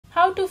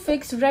How to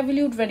fix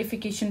Revolut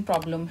verification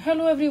problem.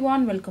 Hello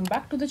everyone, welcome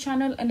back to the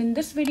channel, and in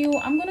this video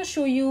I'm going to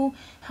show you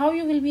how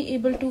you will be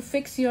able to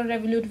fix your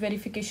Revolut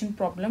verification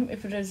problem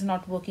if it is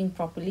not working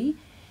properly.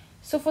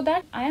 So for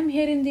that I am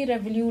here in the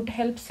Revolut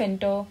help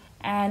center,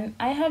 and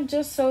I have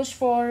just searched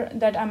for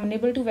that I'm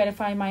unable to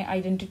verify my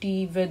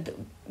identity with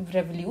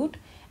Revolut,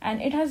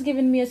 and it has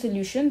given me a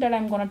solution that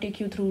I'm going to take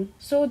you through.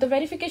 So the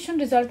verification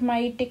result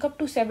might take up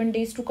to 7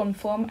 days to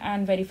confirm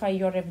and verify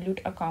your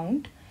Revolut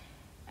account.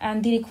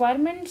 And the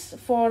requirements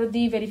for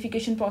the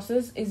verification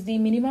process is the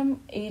minimum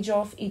age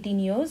of 18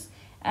 years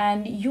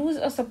and use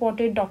a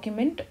supported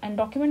document, and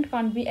document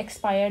can't be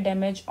expired,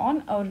 damaged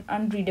or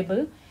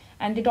unreadable,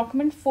 and the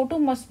document photo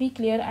must be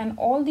clear and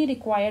all the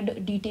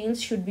required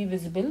details should be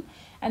visible,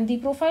 and the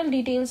profile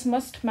details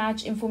must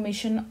match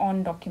information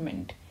on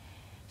document.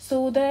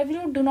 So the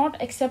Revolut do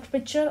not accept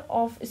picture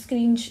of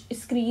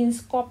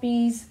screens,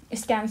 copies,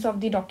 scans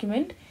of the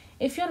document.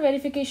 If your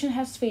verification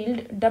has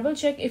failed, double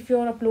check if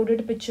your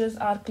uploaded pictures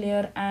are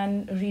clear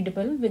and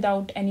readable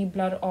without any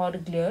blur or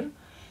glare.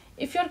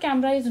 If your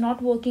camera is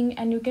not working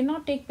and you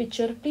cannot take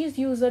picture, please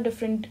use a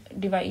different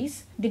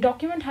device. The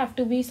document have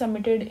to be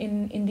submitted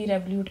in the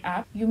Revolut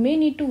app. You may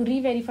need to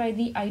re-verify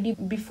the ID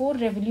before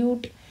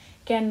Revolut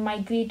can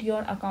migrate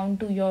your account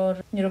to your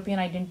European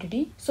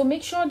identity. So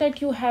make sure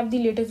that you have the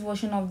latest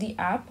version of the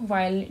app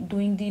while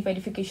doing the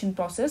verification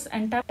process,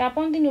 and tap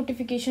on the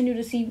notification you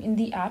receive in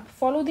the app.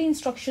 Follow the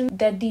instructions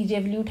that the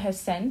Revolut has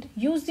sent.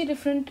 Use the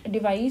different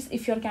device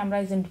if your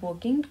camera isn't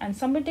working, and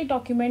submit a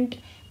document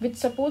which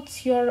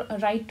supports your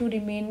right to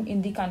remain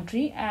in the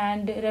country,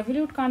 and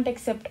Revolut can't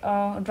accept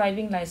a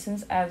driving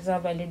license as a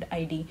valid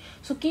ID.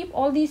 So keep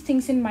all these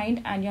things in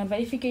mind and your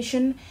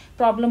verification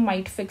problem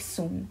might fix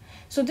soon.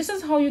 So this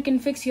is how you can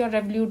fix your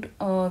Revolut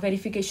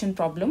verification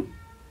problem.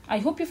 I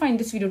hope you find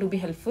this video to be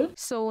helpful.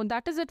 So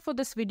that is it for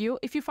this video.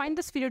 If you find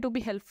this video to be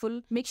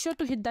helpful, make sure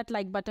to hit that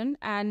like button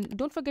and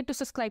don't forget to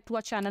subscribe to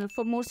our channel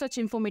for more such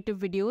informative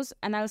videos,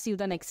 and I'll see you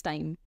the next time.